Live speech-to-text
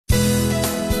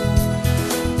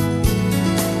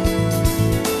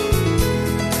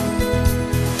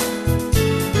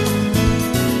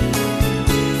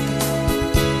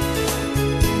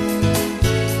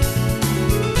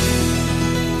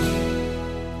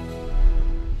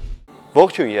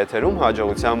Ողջույն, եթերում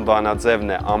հաջողության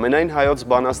բանաձևն է, ամենայն հայոց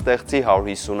բանաստեղծի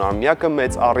 150-ամյակը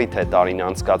մեծ առիթ է տարին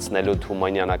անցկացնելու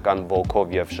Թումանյանական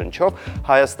ոգով և շնչով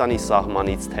Հայաստանի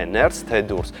սահմանից թե ներս, թե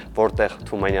դուրս, որտեղ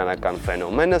թումանյանական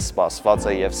ֆենոմենը սպասված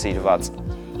է և սիրված։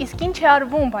 Իսկ ինչ է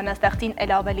արվում բանաստեղծին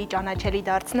էլ ավելի ճանաչելի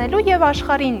դարձնելու և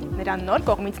աշխարհին նրան նոր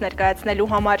կողմից ներկայացնելու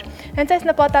համար։ Հենց այս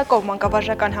նպատակով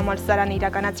մանկավարժական համալսարանը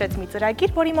իրականացրեց մի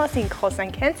ծրագիր, որի մասին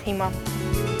կխոսենք հենց հիմա։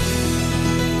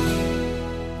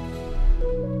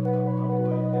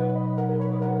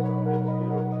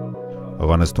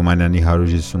 Հովհաննես Թումանյանի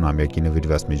 150-ամյակի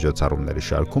նվիրված միջոցառումների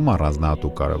շարքում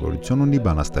առանձնահատուկ կարևորություն ունի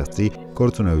բանաստեղծի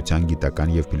գործունեության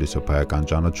գիտական և փիլիսոփայական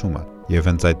ճանաչումը, և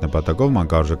հենց այդ նպատակով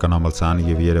մանկավարժական համալսարանի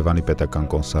և Երևանի պետական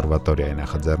կոնսերվատորիայի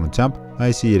նախաձեռնությամբ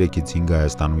մայիսի 3-ից 5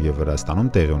 Հայաստանում և Վրաստանում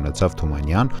տեղի ունեցավ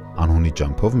Թումանյան անհունի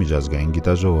ճամփով միջազգային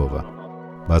գիտաժողովը։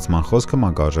 Բացման խոսքը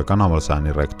մանկավարժական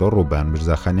համալսարանի ռեկտոր Ռուբեն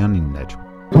Միրզախանյանինն էր։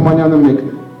 Թումանյանը մեկն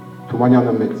է,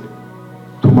 Թումանյանը մեծ է,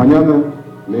 Թումանյանը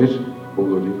մեր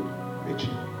բոլորի մեջ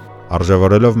է։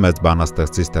 Արժևորելով Մեծ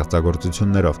Բանաստեղծի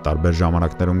ստեղծագործություններով տարբեր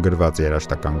ժամանակներում գրված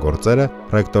երաժշտական գործերը,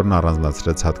 ռեկտորն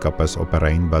առանձնացրեց հատկապես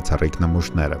օպերային բացառիկ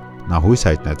նմուշները։ Նա հույս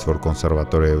հայտնեց, որ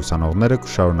կոնսերվատորիայի ուսանողները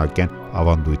կշարունակեն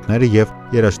ավանդույթները և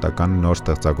երաժշտական նոր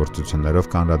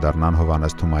ստեղծագործություններով կանդրադառնան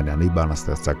Հովհաննես Թումանյանի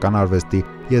բանաստեղծական արվեստի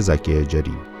եզակի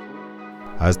էջերին։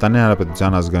 Հայաստանի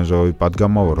Հանրապետության ազգային ժողովի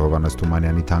պատգամավոր Հովհաննես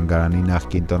Թումանյանի թանգարանի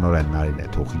նախկին տնօրեն Նարինե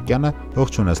Թուխիկյանը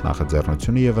ողջունեց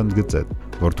նախաձեռնությունը և ընդգծեց,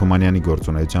 որ Թումանյանի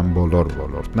գործունեության բոլոր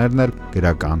ոլորտներն էլ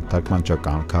գրական,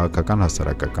 թարգմանչական, քաղաքական,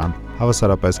 հասարակական,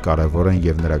 հավասարապես կարևոր են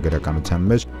և նրա գրականության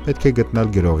մեջ պետք է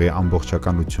գտնել գրողի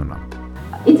ամբողջականությունը։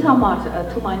 Ինձ համար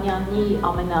Թումանյանի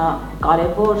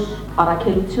ամենակարևոր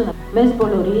առաքելությունը մեզ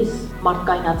բոլորիս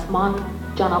մարդկայնացման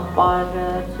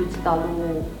ճանապարհը ցույց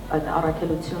տալու այդ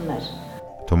առաքելությունն էր։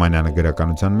 Թումանյանը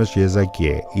գրականության մեջ եզակի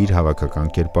է իր հավաքական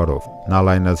կերպարով։ Նա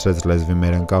լայնացրեց լեզվի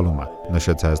մեր ընկալումը,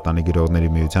 նշեց Հայաստանի գրողների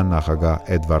միության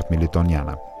նախագահ Էդվարդ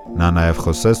Միլիտոնյանը։ Նա նաև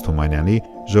խոսեց Թումանյանի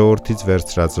ժողովրդից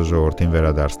վերցրածը ժողովրդին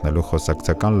վերադարձնելու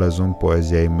խոսակցական լեզուն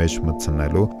պոեզիայի մեջ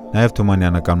մտցնելու, նաև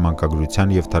թումանյանական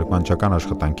մանկագրության և թարգմանչական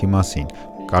աշխատանքի մասին,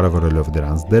 կարևորելով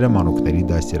դրանց դերը մանուկների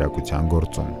դաստիարակության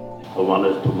գործում։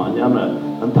 Հովհաննես Թումանյանը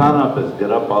ընդհանրապես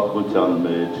գրապատմության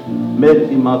մեջ, մեր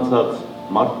իմացած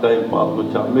մարդկային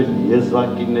պատմության մեջ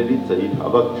եզակիներից է իր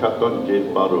հավաքչական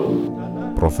կերպարով։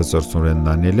 Պրոֆեսոր Սուրեն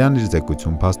Դանիելյանն իր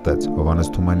զեկույցում փաստեց, Հովհաննես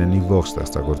Թումանյանի ողջ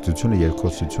ստեղծագործությունը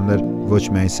երկխոսություն էր ոչ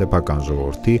միայն սեփական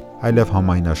ժողովրդի, այլև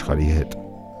համայն աշխարհի հետ։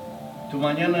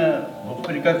 Թումանյանը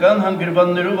ողբերգական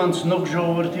հանգրվաններով անցնող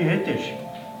ժողովրդի հետ էր,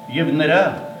 և նրա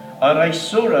առ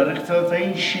այսօր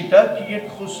առեղծվածային շիտակ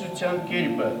երկխոսության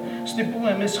կերպը ստիպում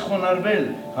է մեզ խոնարհվել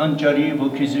հանճարի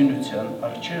ոգեզինության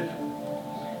առջև,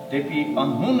 դեպի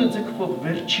անհունը ձգվող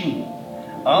վերջին,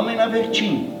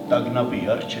 ամենավերջին տագնապի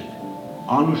առջև։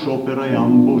 Անուշ օպերայի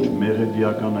ամբողջ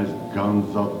մեղեդիական այս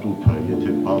գանձատուփը,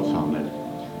 եթե բաց անել,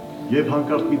 և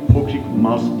հանկարծ մի փոքրիկ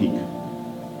մասնիկ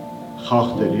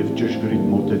խախտել և ճշգրիտ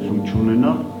մոտեցում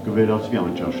չունենալ, կվերածվի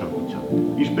անճաշակության։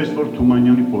 Ինչպես որ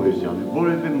Թումանյանի պոեզիան է,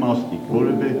 որևէ մասնիկ,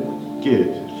 որևէ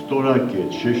կետ,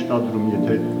 ստորակետ, շեշտադրում,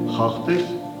 եթե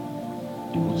խախտես,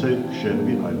 գուցե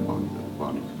շեղվի այլ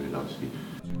բանի կվերածվի։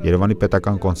 Երևանի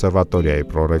պետական կոնսերվատորիայի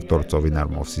պրոռեկտոր Ծովինար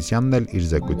Մովսիսյանն էլ իր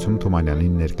զեկույցում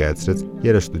Թումանյանին ներկայացրեց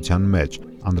երաժշտության մեջ,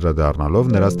 անդրադառնալով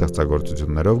նրա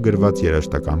ստեղծագործություններով գրված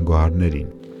երաժշտական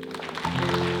գոհարներին։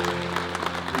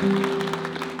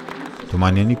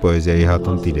 Թումանյանի պոեզիայի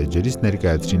հատընտիր էջերից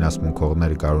ներկայացրին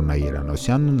ասմունքողներ Կարունա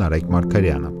Երանոսյանն ու Նարեկ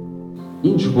Մարգարյանը։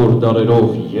 Ինչ որ դարերով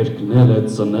երկնել է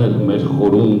ծնել մեր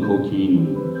խորունկ հոգին,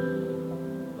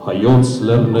 հայոց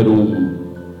լեռներում,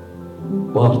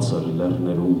 բարձր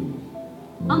լեռներում։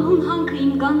 Անհուն հանքը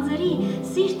իմ գանձերի,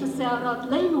 սիրտս է առատ,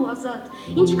 լեն ու ազատ,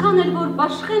 ինչքան էլ որ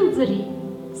բաշխեմ ձրի,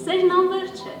 սերն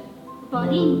անվերջ է,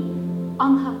 բարին,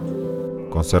 անհատ։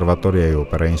 Կոնսերվատորիայի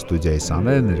օպերային ստուդիայի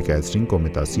սաները ներկայացրին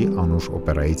Կոմիտասի անուշ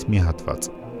օպերայից մի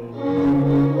հատված։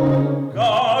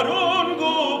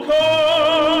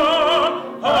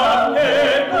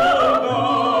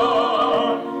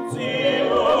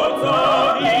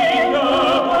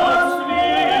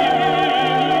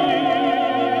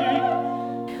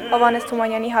 Հովհաննես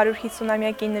Թումանյանի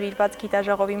 150-ամյակին նվիրված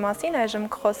գիտաժողովի մասին այժմ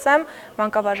կխոսեմ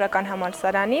մանկավարժական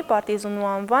համալսարանի Պարտիզունու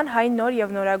անվան հայ նոր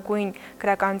և նորագույն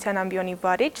գրականության ամբիոնի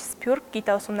վարիչ Սփյուռք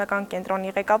գիտաուսումնական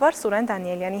կենտրոնի ղեկավար Սուրեն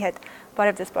Դանիելյանի հետ։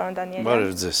 Բարև ձեզ, պարոն Դանիելյան։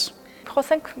 Բարև ձեզ։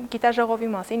 Խոսենք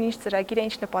գիտաժողովի մասին, ինչ ծրագիր է,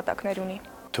 ինչ նպատակներ ունի։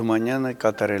 Թումանյանը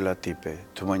կատարելատիպ է,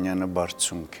 Թումանյանը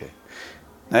բարձունք է,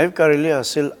 նաև կարելի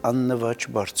ասել աննվաճ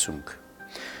բարձունք։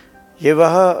 Եվ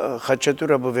ահա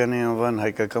Խաչատուր Աբովյանի անվան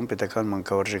հայկական պետական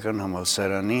մանկավարժական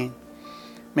համալսարանի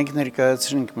մենք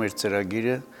ներկայացրինք մեր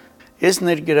ծրագիրը Ես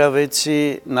ներգրավեցի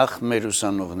նախ մեր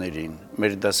ուսանողներին,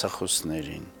 մեր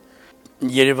դասախոսներին,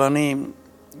 Երևանի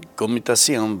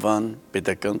Կոմիտասի անվան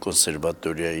պետական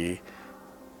կոնսերվատորիայի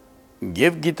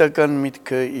և գիտական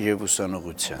միտքը և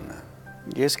ուսանողությանը։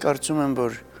 Ես կարծում եմ,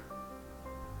 որ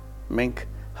մենք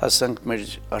հասանք մեր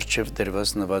առջև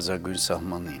դրված նվազագույն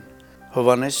սահմանին։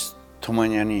 Հովհաննես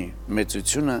Թումանյանի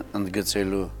մեծությունը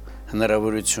ընդգծելու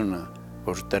հնարավորությունը,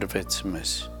 որ տրվեց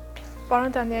մեզ։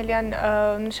 Պարոն Դանիելյան,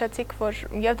 նշեցիք, որ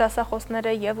և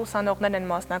դասախոսները և ուսանողներն են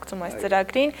մասնակցում այս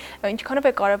ծրագրին, ինչքանով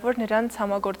է կարևոր նրանց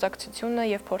համագործակցությունը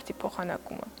և փորձի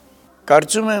փոխանակումը։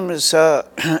 Կարծում եմ, սա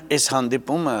այս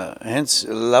հանդիպումը հենց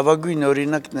լավագույն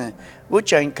օրինակն է ոչ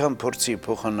այնքան փորձի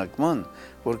փոխանակման,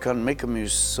 որքան մեկը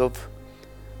մյուսով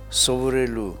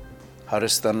սովորելու,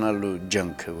 հարստանալու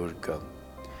ջանքը, որ կա։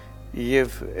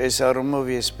 Եվ այս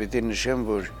առումով ես պիտի նշեմ,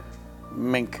 որ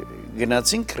մենք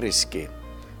գնացինք ռիսկի,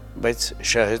 բայց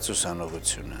շահեց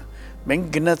ուսանողությունը։ Մենք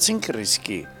գնացինք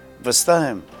ռիսկի, վստահ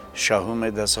եմ, շահում է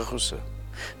դասախոսը։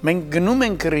 Մենք գնում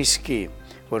ենք ռիսկի,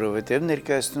 որովհետև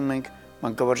ներկայացնում ենք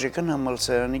մանկավարժական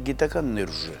համալսարանի գիտական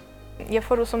ներուժը։ Երբ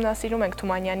որ ուսումնասիրում ենք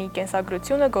Թումանյանի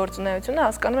կենսագրությունը, գործունեությունը,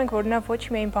 հասկանում ենք, որ նա ոչ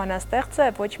միայն բանաստեղծ է,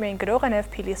 ոչ միայն գրող է, նաև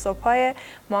փիլիսոփա է,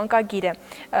 մանկագիր է։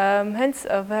 Հենց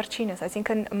վերջինս,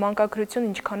 այսինքն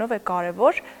մանկագրությունը ինչքանով է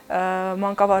կարևոր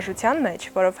մանկավարժության մեջ,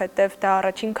 որովհետև դա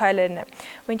առաջին քայլերն է,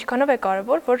 ու ինչքանով է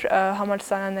կարևոր, որ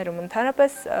համալսարաններում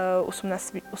ընդհանրապես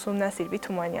ուսումնասիրվի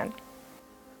Թումանյան։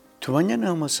 Թումանյանը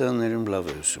համալսարաններում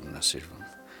լավ է ուսումնասիրվում։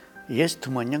 Ես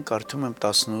Թումանյան կարդում եմ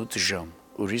 18 ժամ,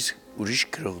 ուրիշ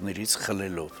գրողներից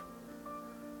խլելով։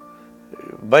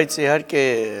 Բայց իհարկե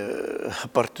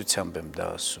հպարտությամբ եմ դա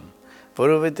ասում,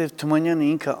 որովհետև Թումանյանը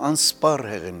ինքը անսպառ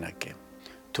հեղինակ է։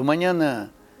 Թումանյանը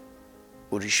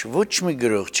ուրիշ ոչ մի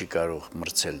գրող չի կարող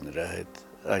մրցել նրա հետ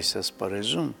այս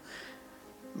ասպարեզում։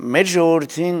 Մեր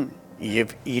ժողովրդին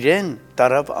և իրեն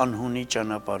տարավ անհունի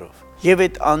ճանապարհով։ Եվ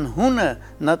այդ անհունը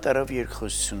նա տարավ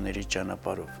երկխոսությունների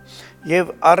ճանապարհով։ Եվ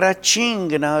առաջին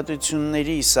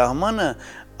գնահատությունների սահմանը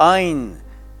այն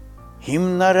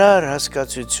հիմնարար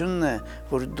հասկացությունն է,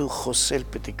 որ դու խոսել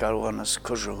պետք է կարողանաս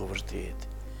քո ժողովրդի հետ։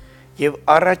 Եվ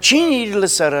առաջին իր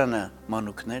լսարանը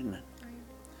մանուկներն են։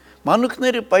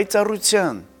 Մանուկները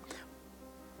պայծառության,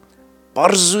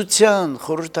 պարզության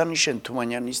խորհրդանիշ են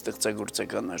Թումանյանի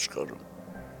ստեղծագործական աշխարհում։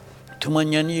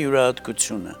 Թումանյանի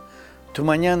յուրահատկությունը,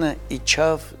 Թումանյանը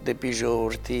իջավ դեպի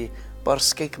ժողովրդի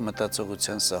պարսկեք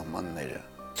մտածողության սահմանները։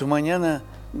 Թումանյանը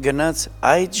գնաց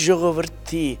այդ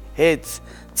ժողովրդի հետ,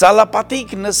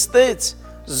 ծալապատիկ նստեց,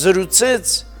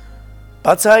 զրուցեց,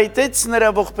 բացահայտեց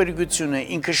նրա ողբերգությունը,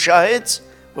 ինքը շահեց,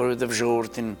 որովհետև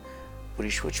ժողովրդին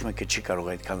ուրիշ ոչ մեկը չի կարող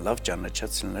այդքան լավ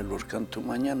ճանաչած լինել, որքան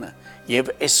Թումանյանը։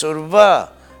 Եվ այսօրվա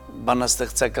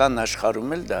բանաստեղծական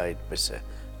աշխարհում էլ դա այդպես է։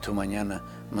 Թումանյանը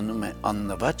մնում է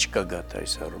աննվաճ գագաթ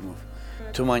այս առումով։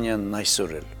 Թումանյանն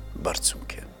այսօր էլ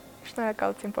բարձունք է։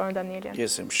 Շնորհակալություն, պարոն Դանիելյան։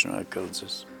 Ես եմ շնորհակալ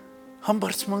ձեզ։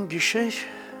 Համբարձման գիշեր,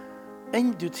 այն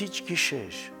դյութիչ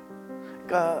գիշեր,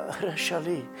 կա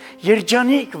հրաշալի,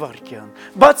 երջանիկ վարքյան,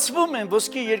 բացվում են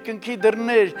ոսկի երկնքի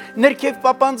դռներ, ներքև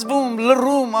պապանձվում,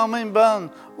 լռում ամեն բան,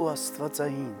 ու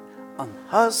աստվածային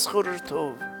անհաս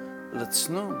խորհրդով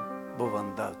լցնում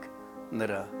բովանդակ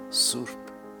նրա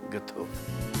սուրբ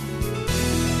գթով։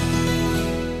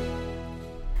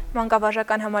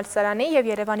 Մանկավարժական համալսարանի և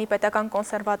Երևանի պետական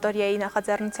կոնսերվատորիայի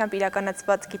նախաձեռնությամբ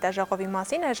իրականացված գիտաժողովի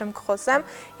մասին այժմ կխոսեմ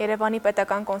Երևանի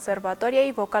պետական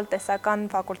կոնսերվատորիայի վոկալ տեսական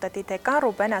ֆակուլտետի դեկան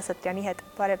Ռուբեն Ասատրյանի հետ։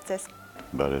 Բարև ձեզ։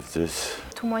 Բարև ձեզ։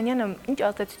 Թումանյանը ինչ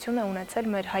ազդեցություն է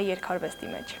ունեցել մեր հայ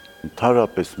երգարվեստի մեջ։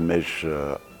 Ընդհանրապես մեր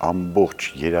ամբողջ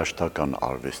երաժշտական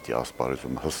արվեստի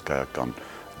ասպարեզում հսկայական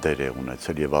դեր է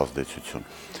ունեցել և ազդեցություն։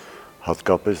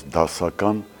 Հատկապես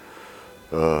դասական,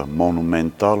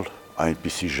 մոնումենտալ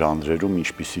այնպիսի ժանրերում,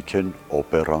 ինչպիսիք են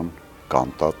օպերան,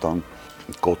 կանտատան,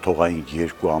 կոթողային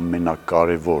երկու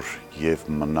ամենակարևոր և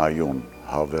մնայուն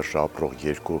հավերժ ապրող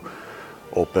երկու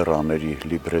օպերաների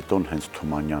լիբրետոն հենց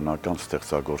թումանյանական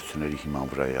ստեղծագործությունների հիման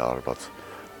վրա է արված։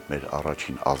 Մեր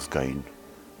առաջին ազգային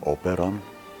օպերան,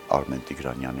 Արմեն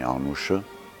Տիգրանյանի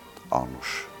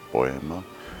Անուշ պոեմը,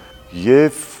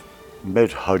 և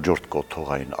մեր հաջորդ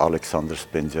կոթողային Ալեքսանդր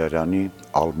Սպենդիարյանի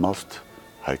Ալմաստ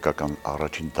հայկական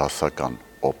առաջին դասական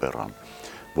օպերան,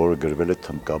 որը գրվել է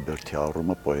Թմկաբերդի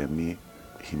առումը պոեմի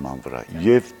հիման վրա։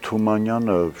 Եվ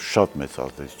Թումանյանը շատ մեծ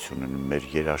ազդեցություն ունի մեր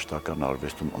երաժշտական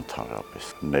արվեստում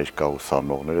ընդհանրապես։ Ներկա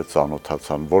ուսանողները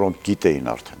ծանոթացան, որոնք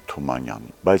գիտեին արդեն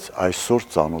Թումանյանին, բայց այսօր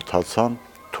ծանոթացան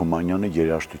Թումանյանը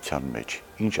երաժշտության մեջ,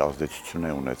 ինչ ազդեցություն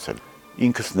է ունեցել։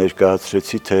 Ինքս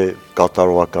ներկայացրեցի, թե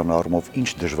կատարողական առումով ինչ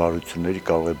դժվարությունների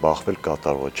կարող է բախվել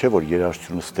կատարողը, չէ՞ որ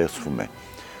երաժշտությունը ստեղծվում է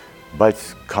բայց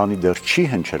քանի դեռ չի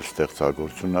հնչել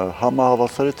ստեղծագործությունը,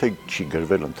 համահավասար է թե չի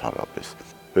գրվել ընդհանրապես։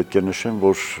 Պետք է նշեմ,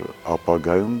 որ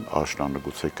ապագայում աշնանը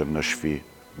գուցե կնշվի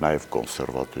նաև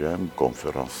կոնսերվատորիայում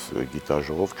կոնֆերանս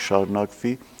գիտաժողով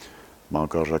կշարունակվի,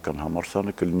 մանկավարժական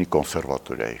համալսարանը կլինի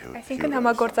կոնսերվատորիայի հյուր։ Այսինքն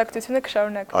համագործակցությունը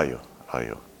կշարունակվի։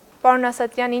 Այո։ Պարոն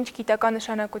Ասատրյան, ինչ գիտական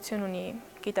նշանակություն ունի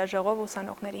գիտաժողով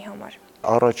ուսանողների համար։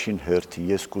 Առաջին հերթին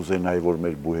ես կուզենայի, որ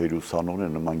մեր բուհերի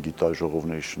ուսանողները նման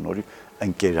գիտաժողովների շնորհիվ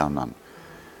ընկերանան,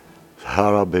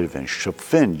 հարաբերվեն,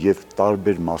 շփվեն եւ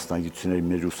տարբեր մասնագիտությունների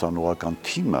մեր ուսանողական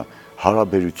թիմը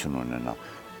հարաբերություն ունենա։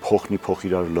 Փոխ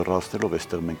իրար լրացնելով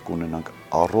այստեղ մենք կունենանք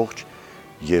առողջ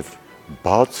եւ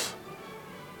բաց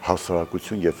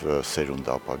հասարակություն եւ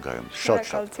սերունդ ապագայում։ Շատ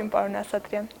շնորհակալություն, պարոն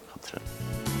Ասատրյան։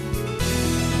 Խնդրեմ։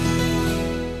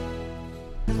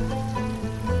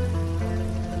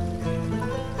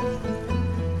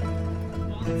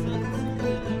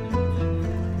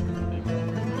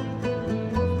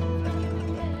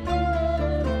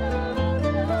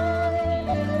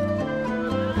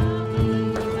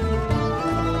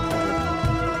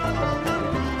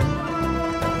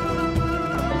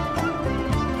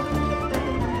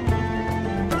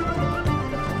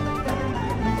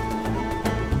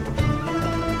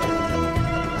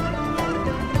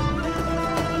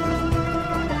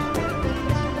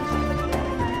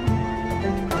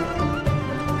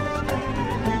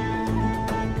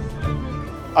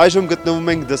 Այժմ գտնվում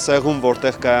ենք դսեղում,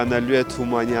 որտեղ կայանալու է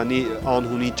Թումանյանի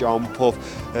անհունի ճամփով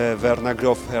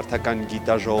վերնագրով հերթական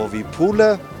գիտաժողովի փուլը։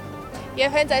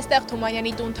 Եվ հենց այստեղ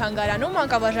Թումանյանի տուն-թանգարանում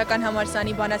մանկավարժական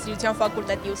համալսարանի բանասիրության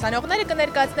ֆակուլտետի ուսանողները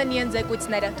կներկայացնեն իրենց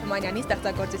զեկույցները Թումանյանի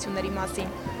ստեղծագործությունների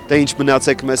մասին։ Դե ինչ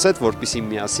մնացեք մեզ հետ, որպեսզի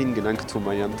միասին գնանք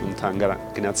Թումանյան տուն-թանգարան։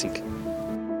 Գնացինք։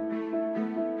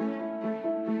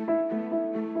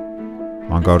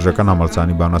 Մանկավարժական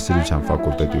համալսարանի բանասիրության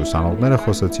ֆակուլտետի ուսանողները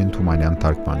խոսեցին Թումանյան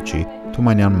թարգմանչի,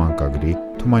 Թումանյան մանկագրի,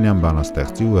 Թումանյան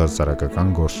բանաստեղծի ու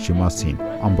հասարակական գործչի մասին,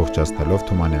 ամբողջացնելով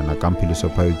թումանյանական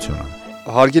փիլիսոփայությունը։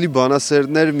 Հարգելի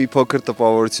բանասերներ, մի փոքր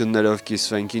տպավորություններով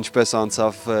կիսվենք, ինչպես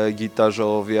անցավ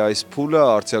գիտաժողովի այս փուլը,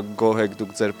 արդյոք գոհ եք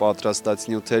դուք ձեր պատրաստած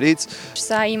նյութերից։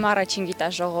 Սա իմ առաջին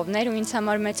գիտաժողովն էր ու ինձ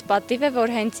համար մեծ պատիվ է,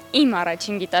 որ հենց իմ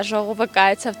առաջին գիտաժողովը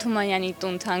կայացավ Թումանյանի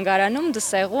տուն-թանգարանում,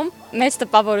 դսեղում, մեծ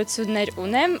տպավորություններ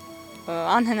ունեմ,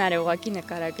 անհնար է ուղղակի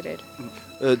նկարագրել։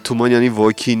 Թումանյանի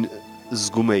ոգին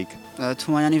զգում եք։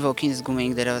 Թումանյանի ոգին զգում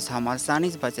էինք դերևս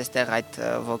համալսարանից, բայց այստեղ այդ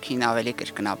ոգին ավելի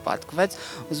կրկնապատկվեց։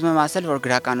 Ուզում եմ ասել, որ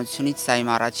գրականությունից սա իմ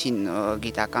առաջին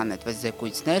գիտական այդպես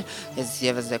զեկույցն էր, ես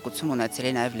եւս զեկուցում ունեցել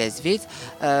եմ նաեւ լեզվից,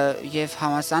 եւ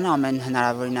համալսարանը ամեն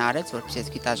հնարավորինը արեց, որպեսզի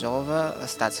այս գիտաժողովը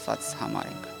ստացված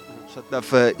համարենք։ Շատ լավ,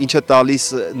 ինչ է տալիս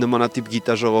նմանատիպ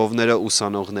գիտաժողովները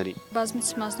ուսանողներին։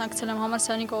 Բազմիցս մասնակցել եմ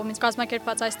համալսարանի կողմից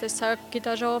կազմակերպված այս տեսակ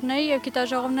գիտաժողովների եւ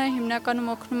գիտաժողովները հիմնականում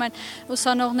օգնում են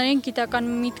ուսանողներին գիտական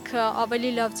միտքը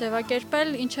ավելի լավ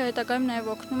ձևակերպել, ինչը հետագայում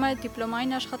նաեւ օգնում է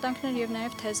դիպլոմային աշխատանքներ եւ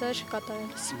նաեւ թեզեր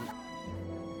կատարելիս։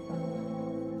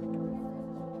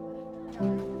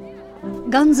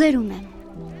 Գանձեր ունեմ,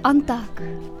 անտակ,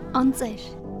 անծեր։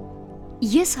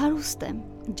 Ես հարուստ եմ,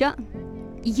 ջան,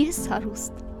 ես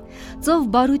հարուստ։ Ծով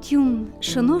բարություն,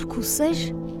 շնորհք ու սեր,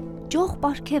 ճոխ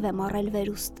պարգև եմ առել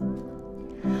վերուստ։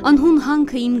 Անհուն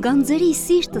հանքը իմ գանձերի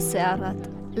սիրտս է առատ,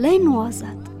 լեն ու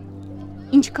ազատ։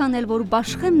 Ինչքան էլ որ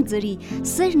բաշխեմ ձրի,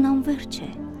 սերն անվերջ է,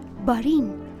 բարին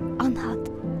անհատ։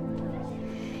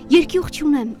 Երկյուղ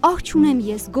չունեմ, աղ չունեմ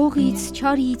ես գողից,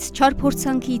 չարից, չար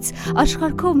փորձանքից,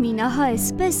 աշխարհքով մին ահա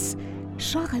այսպես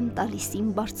շաղ եմ տալիս իմ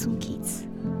բարձունքից։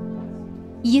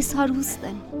 Ես հարուստ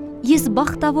եմ, ես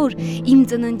բախտավոր իմ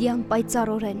ծննդյան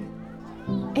պայծառորեն,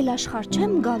 էլ աշխարհ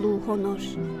չեմ գալու հոնոր,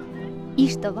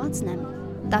 իր տվածն եմ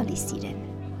տալիս իրեն։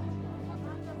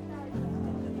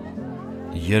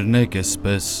 Երնեք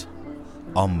էսպես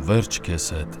անվերջ քեզ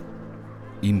հետ,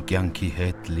 իմ կյանքի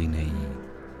հետ լինեի։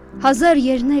 Հազար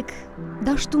երնեք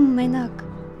դաշտում մենակ,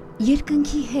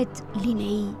 երկնքի հետ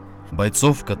լինեի։ Բայց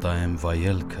ով կտայեմ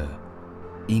վայելքը,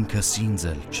 ինքս ինձ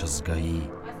էլ չզգայի։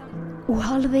 Ու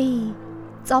հալվեի,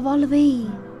 ծավալվեի,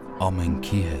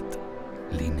 ամենքի հետ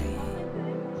լինեի։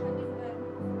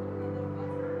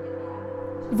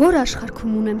 Որ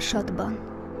աշխարհքում ունեմ շատ բան,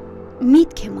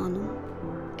 միտք եմ անում,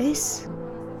 էս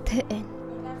թե են։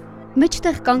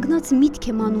 Մեջտեղ կանգնած միտք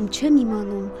եմ անում, չեմ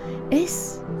իմանում, էս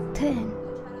թե են։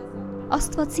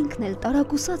 Աստվածինքն էլ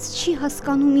տարակուսած չի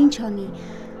հասկանում ինչ անի,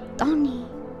 տանի,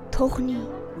 թողնի,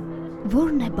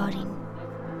 որն է բարին,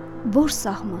 որ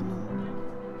սահմանում,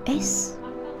 էս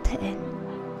թե են։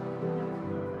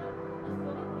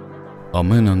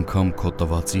 Ամեն անգամ քո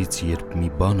տվածից, երբ մի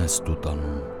բան ես դու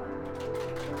տանում,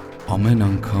 ամեն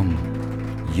անգամ,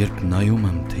 երբ նայում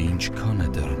եմ, թե ինչքան է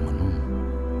դեռ մնում,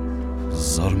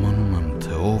 Զարմանում եմ,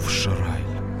 թե ով շռայլ,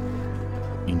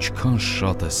 ինչքան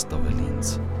շատ ես տվել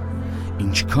ինձ,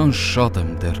 ինչքան շատ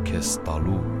եմ դեռ քեզ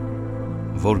տալու,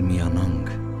 որ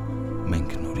միանանք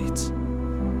մենք նորից։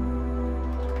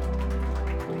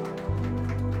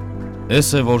 Էս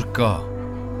է որ կա,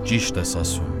 ճիշտ ես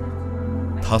ասում,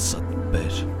 թասդ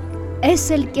բեր։ Էս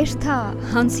էլ կերթա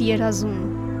հանց երազում,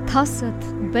 թասդ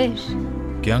բեր։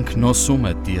 Կյանք նոսում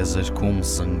է տիեզերքում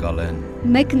սնգալեն,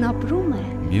 Մեկն ապրում է,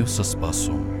 մյուսը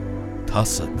սպասում,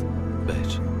 թասդ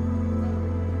բեր։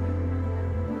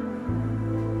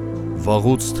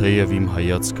 Վաղուց թեև իմ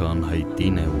հայացքը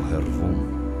անհայտին է ու հեռվում,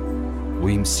 ու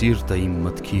իմ սիրտը իմ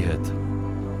մտքի հետ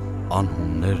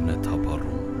անհուններն է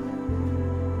թափառում,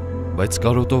 բայց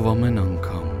կարոտով ամեն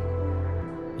անգամ,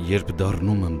 երբ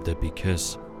դառնում եմ դեպի քեզ,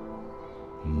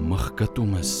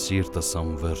 մխկտում ես սիրտս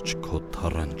անվերջ քո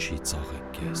թառանչի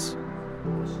ծաղիկես,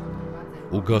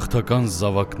 ու գաղթական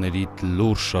զավակներիդ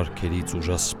լուր շարքերից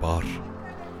ուժասպառ,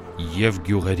 և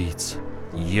գյուղերից,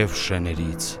 և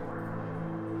շեներից,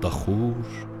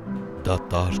 տխուր,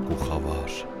 դատարկ ու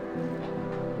խավար,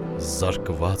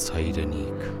 զարկված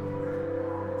հայրենիք,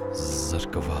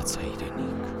 զրկված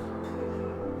հայրենիք,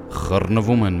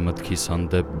 խռնվում են մտքիս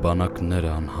հանդեպ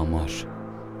բանակները անհամար,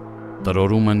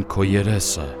 տրորում են քո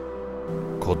երեսը,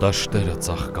 քո դաշտերը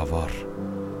ծաղկավար,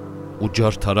 ու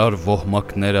ջարդարար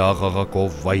ոհմակները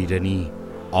աղաղակով վայրենի,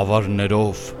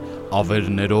 ավարներով,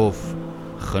 ավերներով,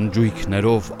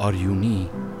 խնջույքներով արյունի,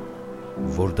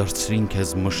 որ դարձրին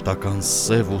քեզ մշտական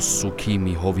սև ու սուքի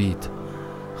մի հովիտ,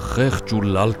 խեղճ ու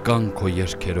լալկան քո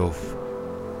երգերով,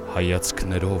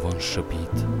 հայացքներով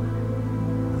անշպիտ,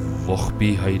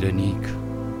 ողբի հայրենիք,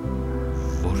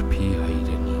 որբի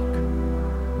հայրենիք,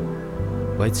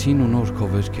 բայց հին ու նոր քո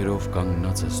վերքերով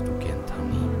կանգնած ես դու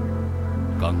կենդանի,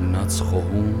 կանգնած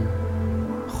խոհում,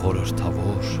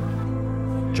 խորհրդավոր,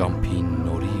 ճամփին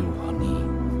նորի ու հանի,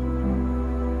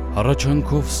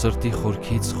 Հառաչանքով սրտի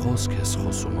խորքից խոսք ես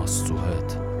խոսում Աստծու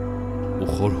հետ,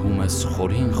 ու խորհում ես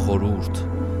խորին խորուրդ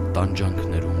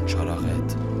տանջանքներում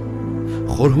չարաղետ,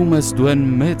 խորհում ես դու են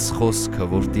մեծ խոսքը,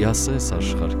 որ դիասես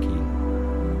աշխարհքին,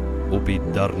 ու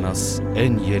պիտի դառնաս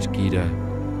այն երկիրը,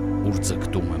 ուր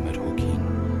ձգտում է մեր հոգին,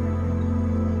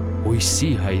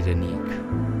 հույսի հայրենիք,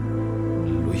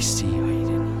 լույսի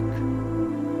հայրենիք,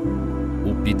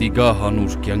 ու պիտի գա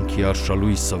հանուր կյանքի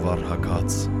արշալույսը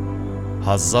վառհագած,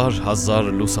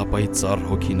 հազար լուսապայծառ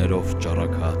հոգիներով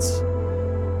ճառագած,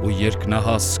 ու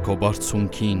երկնահաս քո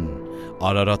բարձունքին,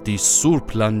 Արարատի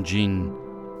սուրբ լանջին,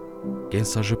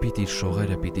 կենսաժպիտ իր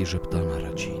շողերը պիտի ժպտան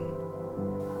առաջին,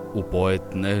 ու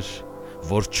պոետներ,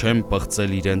 որ չեն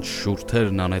պղծել իրենց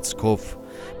շուրթերն անեծքով,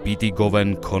 պիտի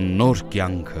գովեն քո նոր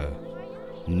կյանքը,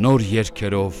 նոր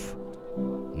երգերով,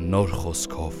 նոր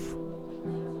խոսքով,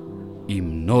 իմ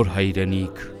նոր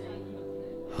հայրենիք,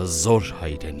 հզոր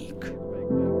հայրենիք։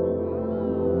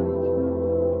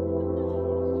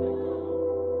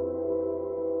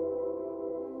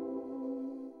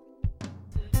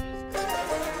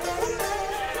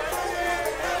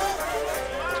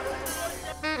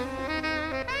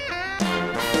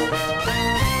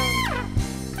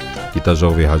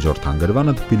 Գիտաժողովի հաջորդ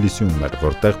հանգրվանը Թբիլիսիում էր,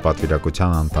 որտեղ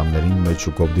պատվիրակության անդամներին մեջ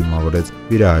շուկով դիմավորեց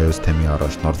վիրահայոց թեմի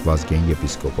առաջնորդ Վազգեն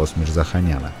եպիսկոպոս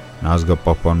Միրզախանյանը։ Նա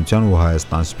ազգապահպանության ու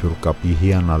Հայաստան սփյուռքապի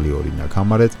հիանալի օրինակ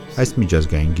համարեց այս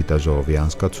միջազգային գիտաժողովի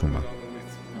անցկացումը։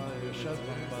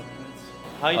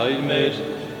 Հայր մեր,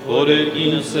 որ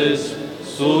եկինս ես,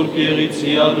 Սուրբ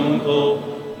Եղիցի անունքով,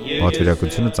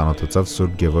 Պատվիրակությունը ծանոթացավ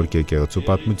Սուրբ Գևորգ եկեղեցու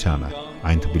պատմությանը։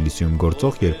 Այն Թբիլիսիում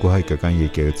գործող երկու հայկական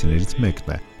եկեղեցիներից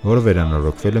մեկն է, որը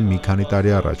վերանորոգվել է մի քանի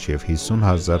տարի առաջ եւ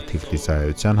 50,000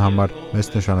 թիֆլիսայության համար մեծ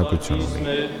նշանակություն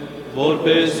ունի։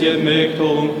 Որպես եւ մեկ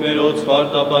թողունք մերոց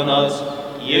վարտապանած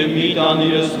եւ մի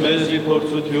տանիրս մեզի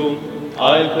փորձություն,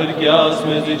 այլ քրկյաս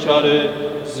մեզի չարե,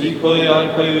 զիքոյ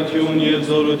արքայություն եւ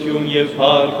զորություն եւ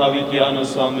փառք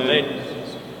հավիտյանս ամեն։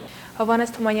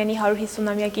 Հովհաննես Թումանյանի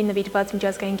 150-ամյակի նվիրված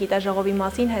միջազգային գիտաժողովի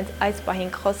մասին հենց այս պահին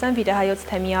կխոսեմ վիրահայոց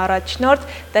թեմի առաջնորդ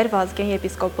Տեր Վազգեն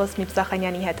եպիսկոպոս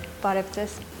Միրզախանյանի հետ։ Բարև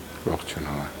ձեզ։ Ողջույն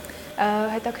համա։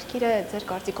 Հետաքրքիր է ձեր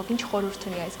կարծիքով ինչ խորհուրդ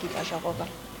ունի այս գիտաժողովը։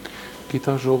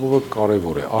 Գիտաժողովը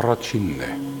կարևոր է, առաջինն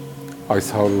է։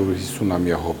 Այս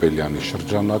 150-ամյա հոբելյանի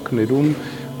շրջանակներում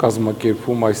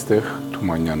կազմակերպվում այստեղ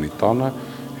Թումանյանի տանը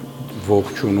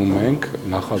ողջունում ենք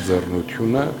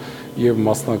նախաձեռնությունը եւ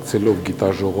մասնակցելով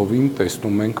գիտաժողովին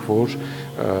տեսնում ենք, որ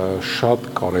շատ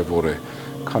կարևոր է,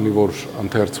 քանի որ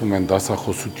ընթերցվում են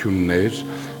դասախոսություններ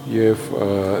եւ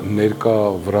ներկա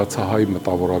վրացահայ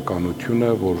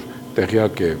մտավորականությունը, որ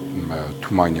տեղյակ է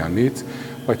Թումանյանից,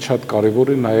 բայց շատ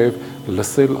կարևոր է նաեւ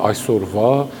լսել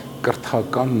այսօրվա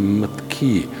կրթական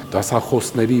մտքի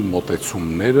դասախոսների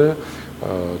մոտեցումները,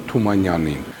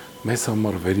 Թումանյանին, մեզ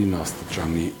համար վերին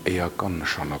աստիճանի էական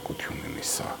նշանակություն ունի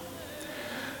սա։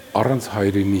 Առանց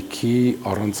հայրենիքի,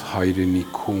 առանց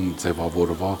հայրենիքում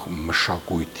ձևավորվող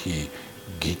մշակույթի,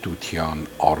 գիտության,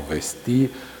 արվեստի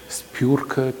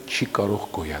սփյուռքը չի կարող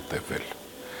գոյատևել։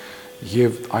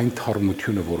 Եվ այն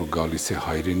թարմությունը, որը գալիս է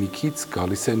հայրենիքից,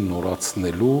 գալիս է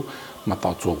նորացնելու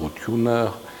մտածողությունը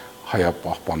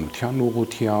հայապահպանության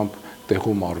ուղղությամբ,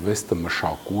 տեղում արվեստը,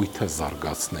 մշակույթը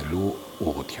զարգացնելու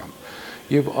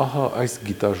ուղղությամբ։ Եվ ահա այս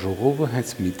գիտաժողովը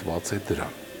հենց միտված է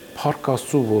դրան։ Փառք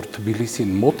Աստծո, որ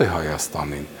Թբիլիսին մոտ է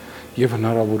Հայաստանին եւ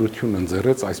հնարավորություն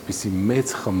ընձեռեց այսպիսի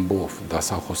մեծ խմբով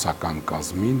դասախոսական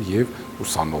կազմին եւ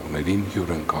ուսանողներին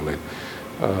հյուրընկալել։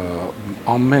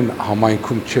 Ամեն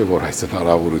համայնքում չէ, որ այս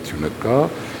հնարավորությունը կա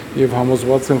եւ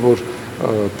համոզված եմ, որ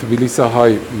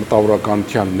Թբիլիսահայ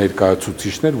մտավորականության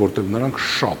ներկայացուցիչներ, որտեղ նրանք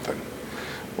շատ են,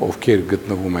 ովքեր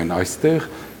գտնվում են այստեղ,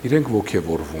 իրենք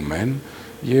ոգևորվում են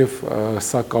եւ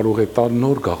սա կարող է տալ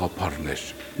նոր գաղափարներ։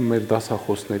 Մեր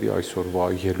դասախոսների այսօրվա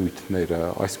ելույթները,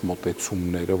 այս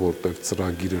մոտեցումները, որտեղ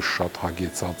ծրագիրը շատ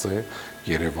հագեցած է,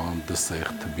 Երևան,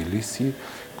 Դսեղ, Թբիլիսի,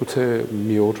 գուցե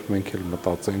մի օր մենք էլ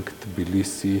մտածենք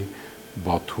Թբիլիսի,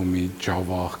 Բաթումի,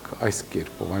 Ջավախք, այս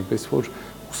կերպով, այնպես որ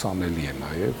ուսանելի է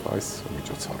նաև այս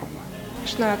միջոցառումը։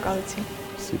 Շնորհակալություն։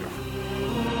 Սիրով։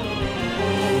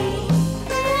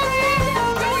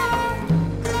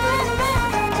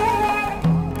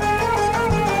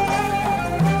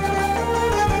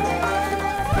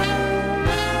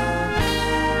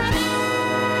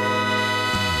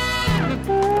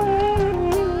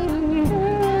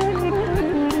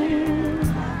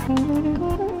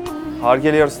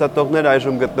 Հարգելի հեռուստատողներ,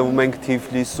 այժմ գտնվում ենք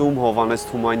Թիֆլիսում, Հովհաննես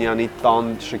Թումանյանի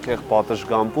տան շքեղ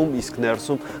պատշգամբում, իսկ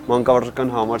ներսում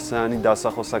մանկավարժական համալսարանի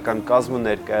դասախոսական կազմը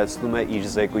ներկայացնում է իր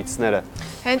զեկույցները։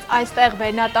 Հենց այստեղ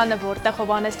վերնատանը, որտեղ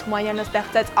Հովհաննես Թումանյանը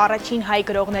ստեղծեց առաջին հայ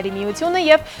գրողների միությունը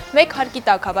եւ մեկ հարկի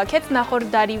տակ հավաքեց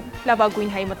նախորդ դարի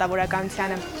լավագույն հայ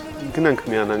մտավորականությանը։ Գնանք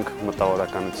միանանք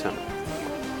մտավորականությանը։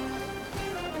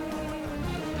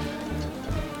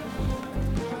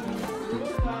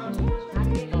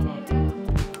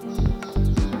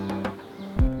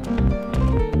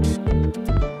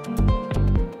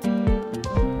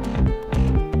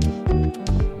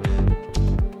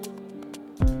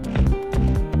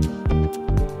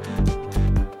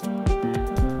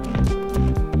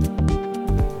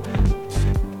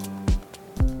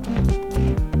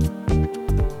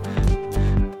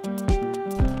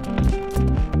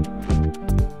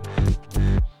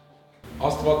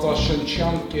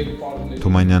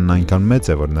 Թումանյանն այնքան մեծ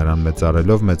է, որ նրան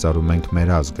մեծարելով մեծարում ենք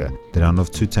մեր ազգը,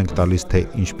 դրանով ցույց ենք տալիս, թե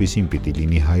ինչպիսին պիտի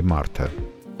լինի հայ մարդը։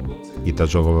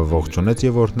 Գիտաժողովը ողջունեց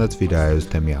եւ օրհնեց վիրահայոց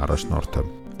թեմի առաջնորդը։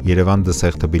 Երևան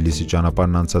Դսեղ Թբիլիսի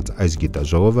ճանապարհն անցած այս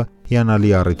գիտաժողովը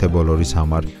հիանալի առիթ է բոլորիս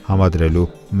համար համադրելու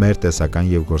մեր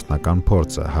տեսական եւ գործնական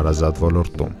փորձը հարազատ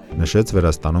ոլորտում, նշեց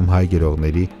Վրաստանում հայ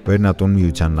գրողների վերնատուն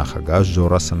միության նախագահ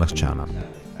Ժորա Սնխչյանը։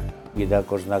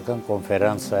 Գիտակորձնական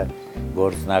կոնֆերանսը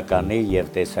գործնականի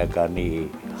եւ տեսականի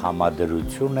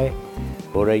համադրություն է,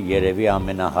 որը երևի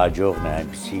ամենահաջողն է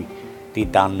այնպիսի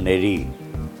տիտանների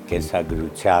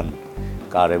կենսագրության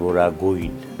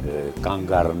կարևորագույն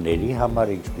կանգառների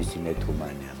համար, ինչպիսին է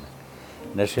Թումանյանը։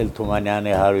 Նշել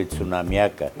Թումանյանի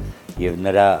 150-ամյակը եւ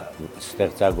նրա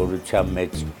ստեղծագործության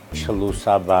մեջ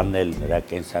չլուսաբանել նրա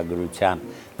կենսագրության,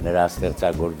 նրա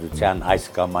ստեղծագործության այս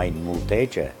կամ այն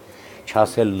մուտեջը,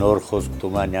 չասել նոր խոսք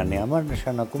Թումանյանի համար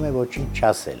նշանակում է ոչինչ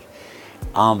չասել։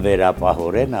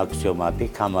 Անվերապահորեն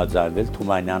աքսիոմատիկ համաձայնվել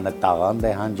Թումանյանը տաղանդ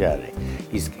է, հանջար է։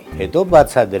 Իսկ հետո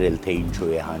բացադրել, թե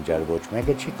ինչու է հանջար, ոչ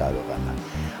մեկը չի կարողանա։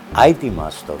 Այդ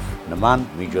իմաստով նման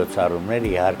միջոցառումներ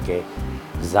իհարկե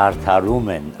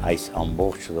զարդարում են այս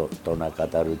ամբողջ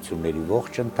տոնակատարությունների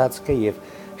ողջ ընթացքը եւ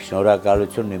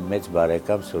շնորհակալություն իմ մեծ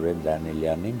բարեկամ Սուրեն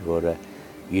Դանիելյանին, որը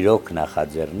իրոք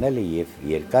նախաձեռնել է եւ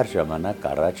երկար ժամանակ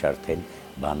առաջ արդեն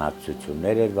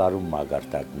բանակցություններ էր վարում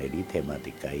մագարտակների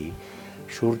թեմատիկայի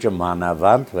շուրջը,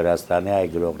 մանավանդ Վրաստանի հայ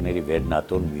գրողների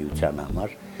վերնատուն միության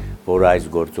համար, որը այս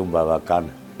գործում բավական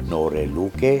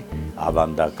նորելուկ է,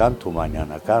 ավանդական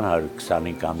Թումանյանական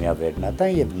 125-ամյա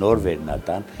վերնատան եւ նոր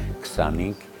վերնատան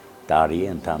 25 տարի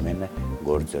ընդամենը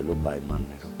գործելու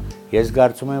պայմաններում։ Ես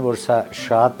կարծում եմ, որ սա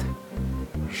շատ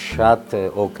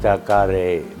օգտակար է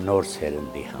նոր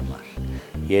սերնդի համար,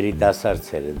 երիտասարդ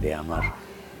սերնդի համար,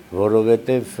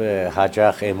 որովհետև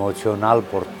հաճախ էմոցիոնալ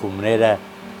պոռթկումները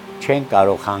չեն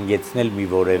կարող հանգեցնել մի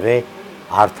որևէ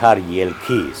արդար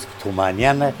ելքի, իսկ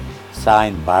Թումանյանը սա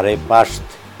այն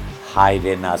բարեպաշտ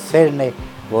հայրենասերն է,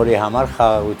 որի համար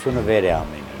խաղաղությունը վեր է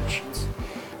ամեն ինչից։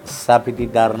 Սա պիտի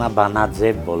դառնա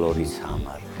բանաձև բոլորիս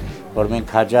համար, որ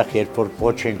մենք հաճախ երբ որ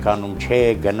պոչ ենք անում, չէ,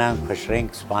 գնանք,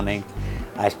 փշրենք, սպանենք,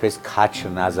 այսպես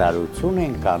քաչնազարություն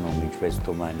ենք անում, ինչպես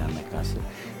Թումանյանը ասել։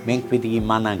 Մենք պիտի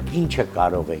իմանանք ինչը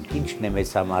կարող ենք, ինչն է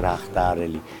մեզ համար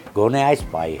հաղթահարելի, գոնե այս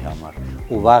պահի համար,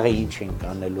 ու վաղը ինչ ենք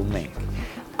անելու մենք։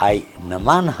 Այ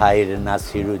նման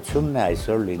հայրենասիրությունն է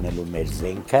այսօր լինելու մեր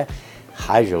զենքը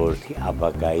հայ ժողովրդի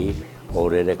ապագայի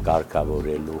օրերը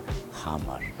կարգավորելու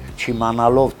համար։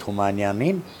 Չիմանալով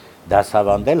Թումանյանին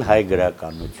դասավանդել հայ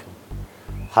գրականություն,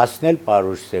 հասնել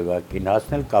Պարուշ Սևակին,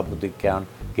 հասնել Կապուտիկյան,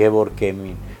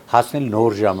 Գևորգեմին, հասնել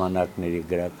նոր ժամանակների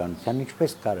գրականության,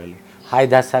 ինչպես կարելի։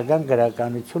 Հայդասական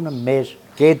գրականությունը մեր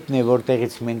կետն է,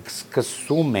 որտեղից մենք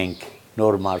սկսում ենք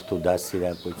նոր մարդու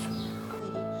դաստիարակությունը։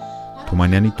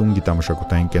 Թումանյանի տուն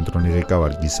գիտամշակութային կենտրոնի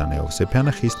ղեկավար Գիսան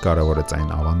Հովսեփյանը խիստ կարևորեց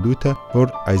այն ավանդույթը, որ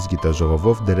այս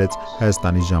գիտաժողովով դրեց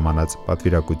Հայաստանի ժամանած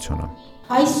պատվիրակությունը։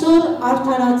 Այսօր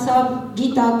արդարացավ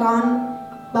գիտական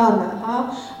բանը,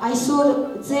 այսօր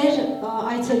ձեր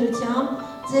այցելությամբ,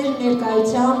 ձեր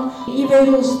ներկայությամբ ի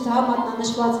վերուստ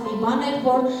մատնանշված մի բան էր,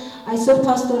 որ այսօր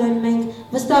փաստորեն մենք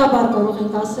վստահաբար կարող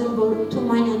ենք ասել, որ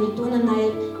Թումանյանի տունը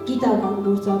նաև գիտական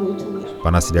գործառույթ ունի։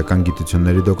 Բանասիրական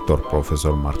գիտությունների դոկտոր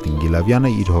պրոֆեսոր Մարտին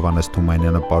Գիլավյանը իր Հովհաննես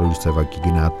Թումանյանը Պարուշ Սևակի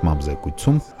գնահատմամբ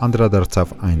զեկույցում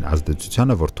անդրադարձավ այն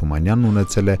ազդեցությանը, որ Թումանյանն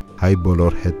ունեցել է հայ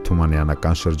բոլոր հետ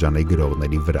թումանյանական շրջանի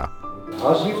գրողների վրա։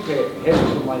 Հազիվ թե հետ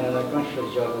թումանյանական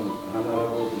շրջանում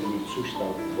հնարավոր լինի ցույց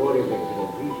տալ որևէ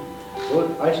գրողի, որ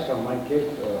այս կամ այն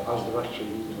կերպ ազդված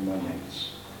չլինի Թումանյանից։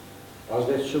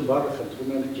 Ազդեցություն բառը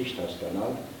խնդրում եմ ճիշտ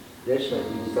հասկանալ, ես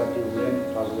ինդիկատիվ ունեմ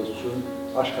ազդեցություն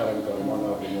աշխարհագրական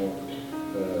առումով,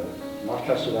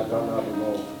 մարդասիրական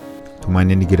առումով։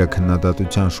 Թումանյանի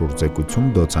գրաքննադատության շուրջ զեկույցում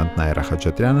դոցենտ Նաիրա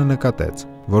Խաչատրյանը նկատեց,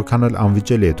 որքան էլ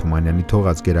անվիճելի է Թումանյանի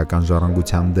թողած գերական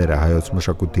ժառանգության դերը հայոց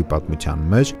մշակույթի պատմության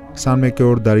մեջ,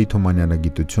 21-րդ դարի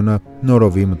թումանյանագիտությունը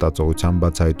նորովի մտածողության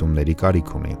բացահայտումների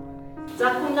կարիք ունի։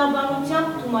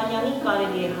 Ծագումնաբանությամբ Թումանյանին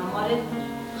կարելի է համարել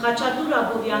Խաչատուր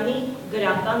Աբովյանի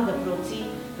գրական դպրոցի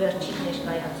վերջին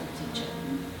ներկայացուցիչը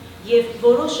եւ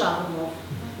որոշ առումով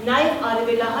նաեւ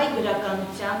արևելահայ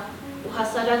գրականության ու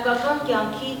հասարակական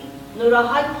կյանքի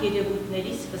նորահայտ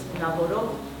երևույթների սկզբնավորող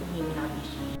ու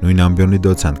հիմնադիր։ Նույն ամբիոնի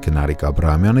դոցենտ Քնարիկ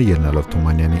Աբրահամյանը ելնելով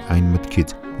Թումանյանի այն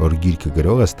մտքից, որ գիրքը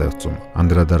գրող է ստեղծում,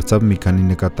 անդրադարձավ մի քանի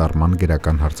նկատառման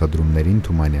գրական հարցադրումներին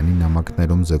Թումանյանի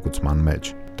նամակներում զեկուցման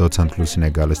մեջ։ Դոցենտ Լուսինե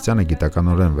Գալստյանը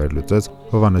գիտականորեն վերլուծեց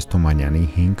Հովհաննես Թումանյանի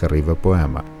 5 կռիվը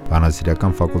պոեմը։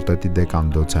 Բանասիրական ֆակուլտետի դեկան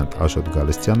դոցենտ Աշոտ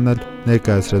Գալստյանն էլ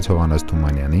ներկայացրեց Հովհաննես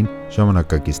Թումանյանին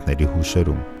ժամանակակիցների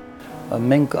հուշերում։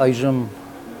 Մենք այժմ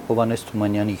Հովհաննես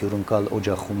Թումանյանի հյուրընկալ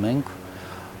օջախում ենք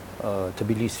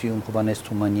Թբիլիսիում Հովհաննես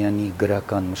Թումանյանի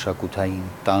գրական մշակութային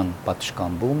տան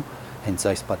պատշգամբում, հենց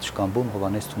այս պատշգամբում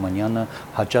Հովհաննես Թումանյանը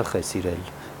հաճախ է սիրել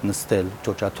նստել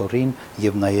ճոճաթոռին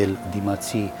եւ նայել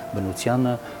դիմացի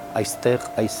բնությանը, այստեղ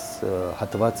այս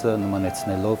հատվածը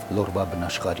նմանեցնելով լորբա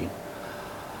բնաշխարհին։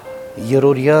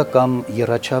 Երորյա կամ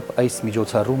երաչափ այս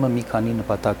միջոցառումը մի քանի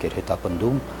նպատակ էր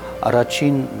հետապնդում։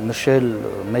 Առաջին նշել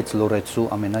մեծ լորեցու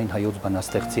ամենայն հայոց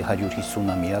բանաստեղծի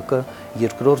 150-ամյակը,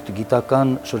 երկրորդ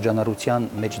գիտական շրջանառության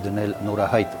մեջ դնել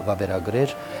նորահայտ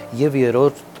վավերագրեր եւ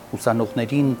երրորդ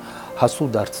ուսանողներին հասու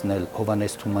դարձնել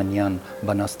Հովհաննես Թումանյան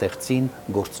բանաստեղծին,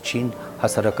 գործչին,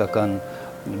 հասարակական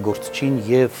գործչին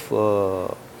եւ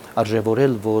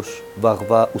արժևորել, որ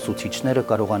վաղվա ուսուցիչները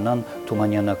կարողանան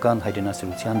թումանյանական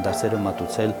հայրենասիրության դասերը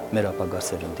մատուցել մեր ապագա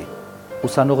սերնդին։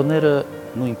 Ուսանողները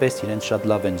նույնպես իրենց շատ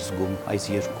լավ են զգում այս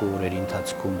երկու օրերի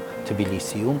ընթացքում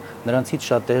Թբիլիսիում, նրանցից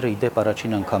շատերը իդեպ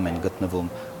առաջին անգամ են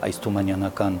գտնվում այս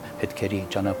թումանյանական հետքերի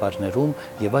ճանապարհներում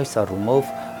եւ այս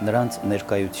առումով նրանց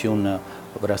ներկայությունը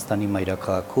Վրաստանի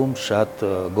մայրաքաղաքում շատ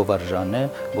գովարժան է,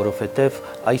 որովհետև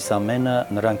այս ամենը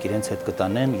նրանք իրենց հետ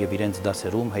կտանեն եւ իրենց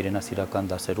դասերում, հայրենասիրական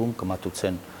դասերում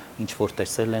կմատուցեն, ինչ որ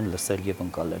տեսել են, լսել եւ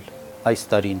ընկալել։ Այս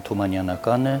տարին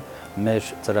Թումանյանական է,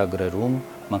 մեր ծրագրերում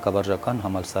մանկավարժական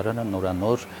համալսարանը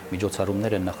նորանոր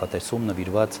միջոցառումներ են նախատեսում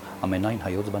նվիրված ամենայն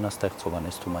հայոց բանաստեղծ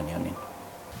Հովհաննես Թումանյանին։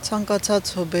 Ցանկացած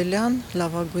հոբելյան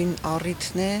լավագույն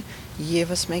առիթն է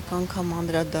եւս մեկ անգամ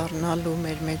անդրադառնալու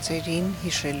մեր մեծերին,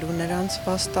 հիշելու նրանց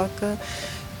վաստակը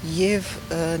եւ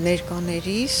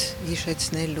ներկաներիս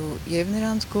հիշեցնելու եւ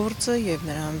նրանց գործը եւ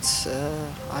նրանց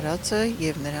արածը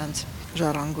եւ նրանց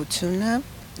ժառանգությունը,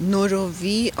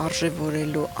 նորովի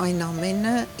արժևորելու այն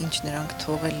ամենը, ինչ նրանք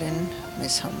թողել են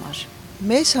մեզ համար։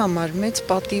 Մեզ համար մեծ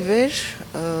պատիվ էր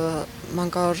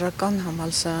մանկավարժական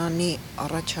համալսարանի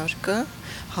առաջարկը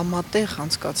համատեղ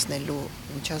անցկացնելու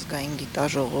միջազգային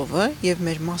գիտաժողովը եւ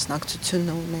մեր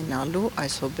մասնակցությունը ունենալու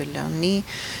այս հոբելյանի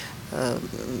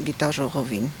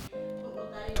գիտաժողովին։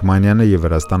 Թումանյանը եւ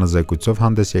Վրաստանը զեկույցով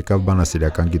հանդես եկավ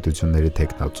բանասիրական գիտությունների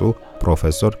թեկնածու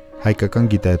պրոֆեսոր Հայկական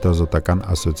գիտահետազոտական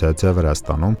ասոցիացիա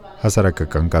Վրաստանում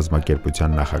հասարակական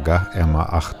կազմակերպության նախագահ Էմմա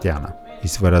Ախտյանը,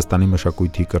 իսկ Վրաստանի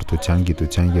մշակույթի, կրթության,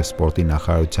 գիտության եւ սպորտի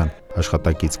նախարարության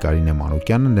աշխատակից Կարինե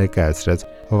Մանուկյանը ներկայացրեց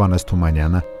Հովհաննես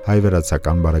Թումանյանը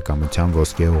հայ-վրացական բարեկամության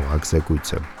ոսկե օղակ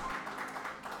զեկույցը։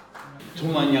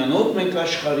 Թումանյանով մենք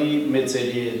աշխարհի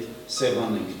մեծերի հետ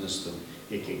սեղան ենք նստում,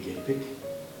 եկեք երբեք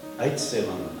այդ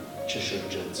սեղանը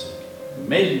չշրջացեք։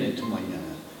 Մերն է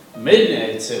Թումանյանը, մերն է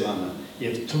այդ սեղանը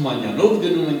եւ Թումանյանով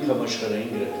գնում ենք համաշխարհային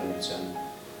գրականության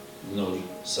նոր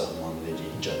սահմանների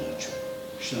ճանաչում։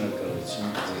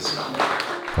 Շնորհակալություն ձեզ։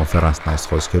 Կոնֆերանսն այս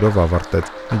խոսքերով ավարտեց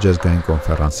միջազգային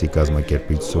կոնֆերանսի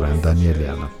կազմակերպիչ Սուրեն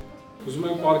Դանիելյանը։ Ուզում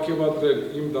եմ պարգևատրել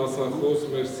իմ դասախոս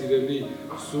մեր սիրելի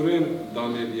Սուրեն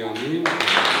Դանիելյանին,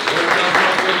 որ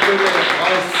կազմակերպել է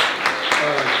այս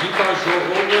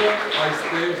գիտաժողովը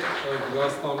այստեղ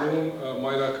Վրաստանում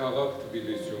մայրաքաղաք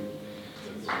Թբիլիսիում։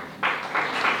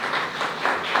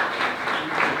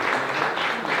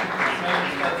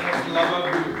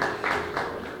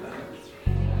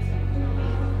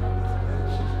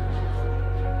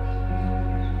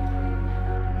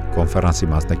 Կոնֆերանսի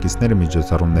մասնակիցները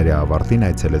միջոցառումների ավարտին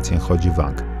այցելեցին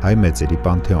Խոջիվանք, հայ մեծերի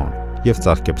պանթեոն եւ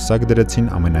ծաղկեպսակ դրեցին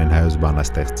ամենայն հայոց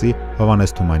բանաստեղծի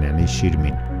Հովհաննես Թումանյանի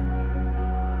շիրմին։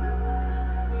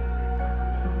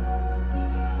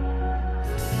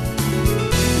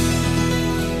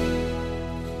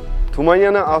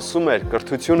 Թումանյանը ասում էր,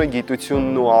 կրթությունը,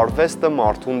 գիտությունն ու արվեստը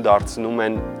մարդուն դարձնում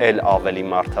են էլ ավելի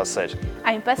մարդասեր։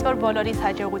 Այնպես, որ բոլորիս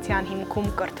հաջողության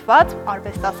հիմքում կրթված,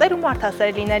 արվեստասեր ու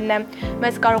մարդասեր լինելն է։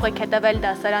 Մեզ կարող եք հետևել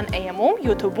դասարան AM-ում,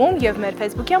 YouTube-ում եւ մեր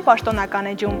Facebook-յան պաշտոնական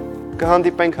էջում։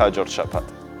 Կհանդիպենք հաջորդ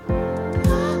շաբաթ։